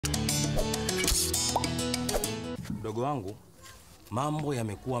Mdogo wangu, mambo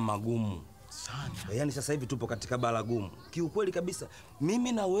yamekuwa magumu sana. Yaani sasa hivi tupo katika bala gumu. Kiukweli kabisa,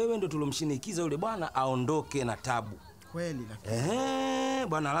 mimi na wewe ndo tulomshinikiza yule bwana aondoke na tabu. Kweli lakini.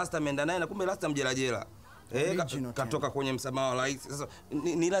 Bwana Rasta ameenda naye na kumbe Rasta mjela. Katoka kwenye msamaha wa rais. Sasa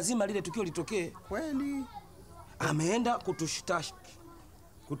ni lazima lile tukio litokee. Kweli. Ameenda kutushtaki.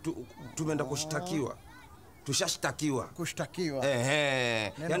 Tumeenda kushtakiwa. Tushashtakiwa. Kushtakiwa.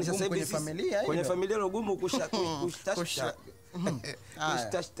 Yaani sasa hivi kwenye familia ni gumu kushtakiwa.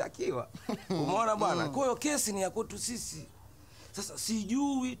 Umeona bwana? Kwa hiyo kesi ni ya kwetu sisi. Sasa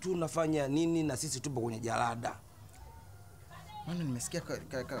sijui tunafanya nini na sisi tupo kwenye jalada. Maana nimesikia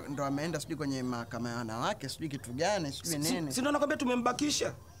ndo ameenda sijui kwenye mahakama ya wanawake, sijui kitu gani, sijui nini. Si ndo nakwambia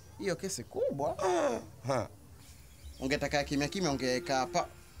tumembakisha. Hiyo kesi kubwa. Ungetaka kimya ungeweka hapa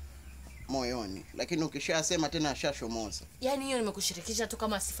moyoni, lakini ukishasema tena ashashomoza. Yaani hiyo nimekushirikisha tu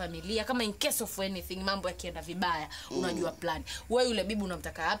kama si familia, kama in case of anything mambo yakienda vibaya, unajua plan. Wewe yule bibi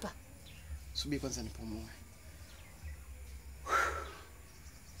unamtaka hapa? Subiri kwanza nipumue.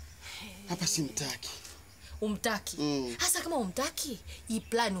 Hapa simtaki. Umtaki? Hasa kama umtaki, hii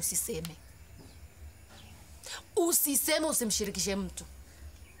plan usiseme. Usiseme, usimshirikishe mtu.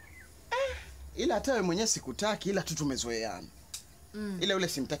 Ila hata wewe mwenyewe sikutaki, ila tu tumezoeana. Ila yule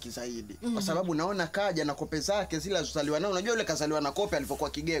simtaki zaidi. Kwa sababu naona kaja na kope zake zile alizozaliwa nao. Unajua yule kazaliwa na kope alivyokuwa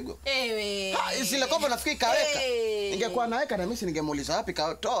kigego. Zile kope nafikiri kaweka. Ningekuwa naweka na mimi ningemuuliza wapi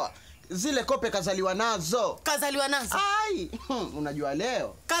katoa. Zile kope kazaliwa nazo. Kazaliwa nazo? Ai, unajua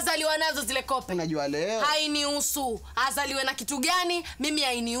leo. Kazaliwa nazo zile kope. Unajua leo. Hainihusu. Azaliwe na kitu gani? Mimi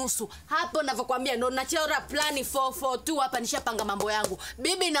hainihusu. Hapo ninavyokuambia ndo nachora plani 442 hapa nishapanga mambo yangu.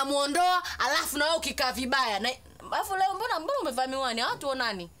 Bibi namuondoa, alafu na wewe ukikaa vibaya. Na alafu leo mbona umevaa miwani? Watu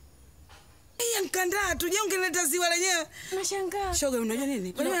onani? Mkandaa tuje ungeleta ziwa lenyewe. Nashangaa. Shoga unajua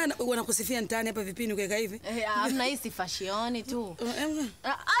nini? Kwa nini wanakusifia mtaani hapa vipini ukeka hivi? Hamna hii si fashion tu.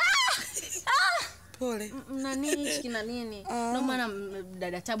 Pole. Na nini hiki na nini? Ndio maana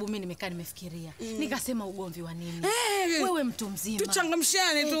dada Tabu mimi nimekaa nimefikiria. Nikasema ugomvi wa nini? Wewe mtu mzima.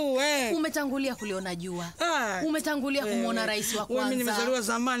 Tuchangamshane tu Umetangulia kuliona jua. Umetangulia kumuona rais wa kwanza. Mimi nimezaliwa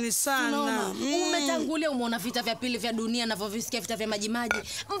zamani sana. Umetangulia umeona vita vya pili vya dunia na visikia vita vya majimaji.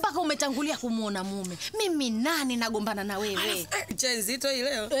 Mpaka umetangulia kumuona mume. Mimi nani nagombana na wewe? Nzito hii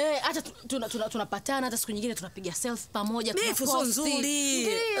leo. Hata tunapatana hata siku nyingine tunapiga selfie pamoja tunaposti. Ni nzuri.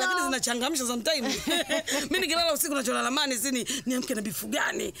 Lakini zinachangamsha sometimes. Mimi nikilala usiku nachora mani sini niamke na bifu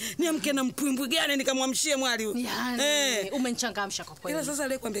gani? Niamke na mpwimbwi gani nikamwamshie mwali huyo. Yaani umenichangamsha kwa kweli. Ila sasa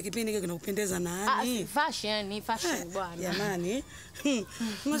leo kwambia kipindi kile kinakupendeza nani? Fashion bwana. Jamani.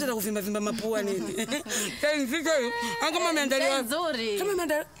 Unataka kuvimba mapua nini? Tena fika hiyo. Kama ameandaliwa nzuri. Kama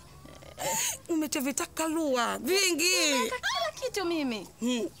ameandaliwa. Umetevitaka lua vingi. Kila kitu mimi.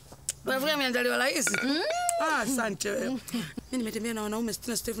 Wewe ameandaliwa rahisi. Asante wewe. Mimi nimetembea na wanaume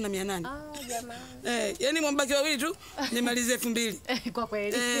 66,800. Jamani. Yaani mbaki wawili tu nimalize 2000. Kwa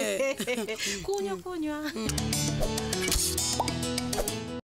kweli. Kunywa.